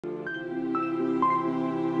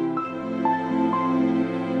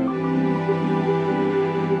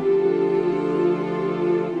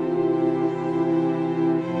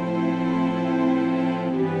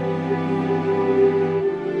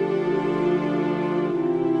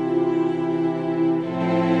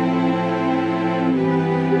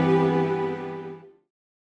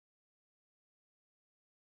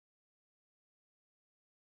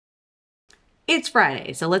It's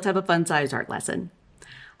Friday, so let's have a fun size art lesson.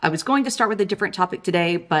 I was going to start with a different topic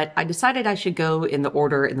today, but I decided I should go in the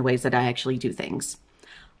order in the ways that I actually do things.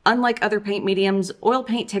 Unlike other paint mediums, oil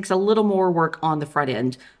paint takes a little more work on the front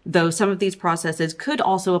end, though some of these processes could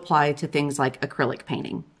also apply to things like acrylic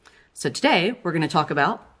painting. So today, we're going to talk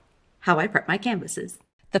about how I prep my canvases.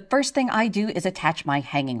 The first thing I do is attach my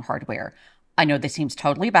hanging hardware. I know this seems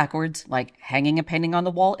totally backwards, like hanging a painting on the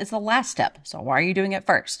wall is the last step, so why are you doing it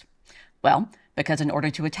first? Well, because in order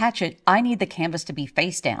to attach it, I need the canvas to be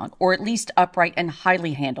face down, or at least upright and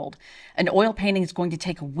highly handled. An oil painting is going to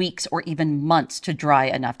take weeks or even months to dry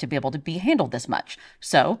enough to be able to be handled this much,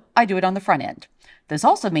 so I do it on the front end. This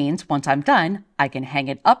also means once I'm done, I can hang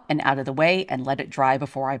it up and out of the way and let it dry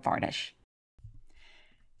before I varnish.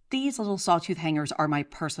 These little sawtooth hangers are my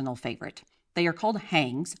personal favorite. They are called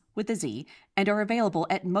Hangz with a Z and are available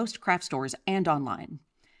at most craft stores and online.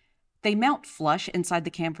 They mount flush inside the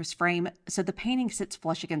canvas frame so the painting sits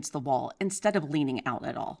flush against the wall instead of leaning out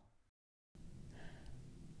at all.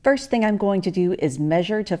 First thing I'm going to do is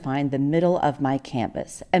measure to find the middle of my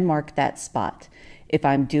canvas and mark that spot. If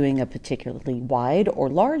I'm doing a particularly wide or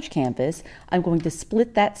large canvas, I'm going to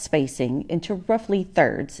split that spacing into roughly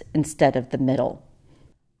thirds instead of the middle.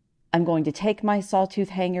 I'm going to take my sawtooth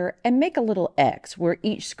hanger and make a little X where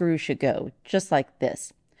each screw should go, just like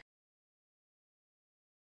this.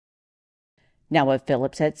 Now a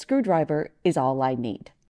Phillips head screwdriver is all I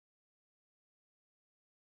need.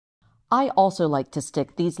 I also like to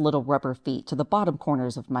stick these little rubber feet to the bottom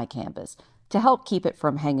corners of my canvas to help keep it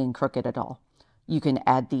from hanging crooked at all. You can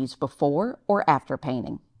add these before or after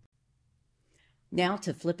painting. Now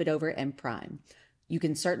to flip it over and prime. You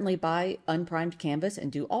can certainly buy unprimed canvas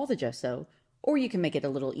and do all the gesso, or you can make it a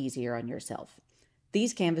little easier on yourself.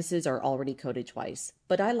 These canvases are already coated twice,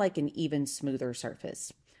 but I like an even smoother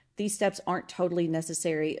surface. These steps aren't totally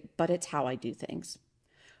necessary, but it's how I do things.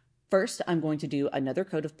 First, I'm going to do another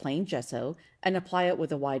coat of plain gesso and apply it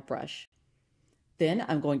with a wide brush. Then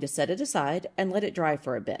I'm going to set it aside and let it dry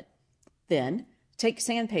for a bit. Then, take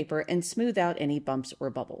sandpaper and smooth out any bumps or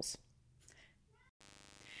bubbles.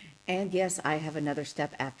 And yes, I have another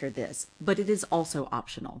step after this, but it is also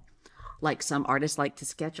optional. Like some artists like to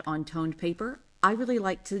sketch on toned paper, I really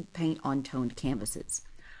like to paint on toned canvases.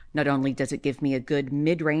 Not only does it give me a good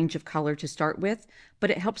mid-range of color to start with,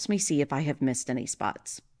 but it helps me see if I have missed any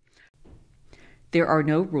spots. There are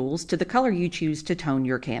no rules to the color you choose to tone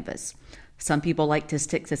your canvas. Some people like to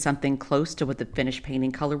stick to something close to what the finished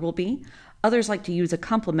painting color will be. Others like to use a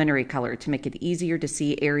complementary color to make it easier to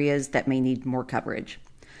see areas that may need more coverage.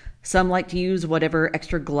 Some like to use whatever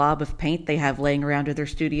extra glob of paint they have laying around in their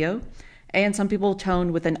studio, and some people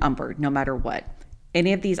tone with an umber no matter what.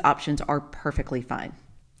 Any of these options are perfectly fine.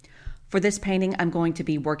 For this painting, I'm going to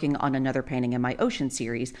be working on another painting in my ocean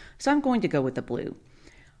series, so I'm going to go with the blue.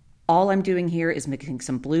 All I'm doing here is mixing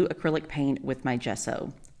some blue acrylic paint with my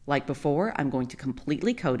gesso. Like before, I'm going to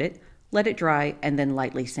completely coat it, let it dry, and then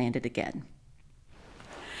lightly sand it again.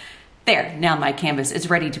 There, now my canvas is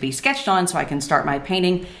ready to be sketched on so I can start my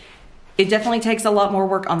painting. It definitely takes a lot more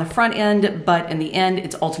work on the front end, but in the end,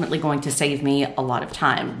 it's ultimately going to save me a lot of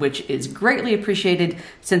time, which is greatly appreciated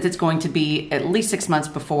since it's going to be at least 6 months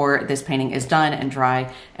before this painting is done and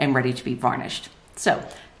dry and ready to be varnished. So,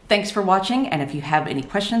 thanks for watching, and if you have any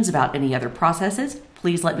questions about any other processes,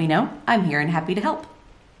 please let me know. I'm here and happy to help.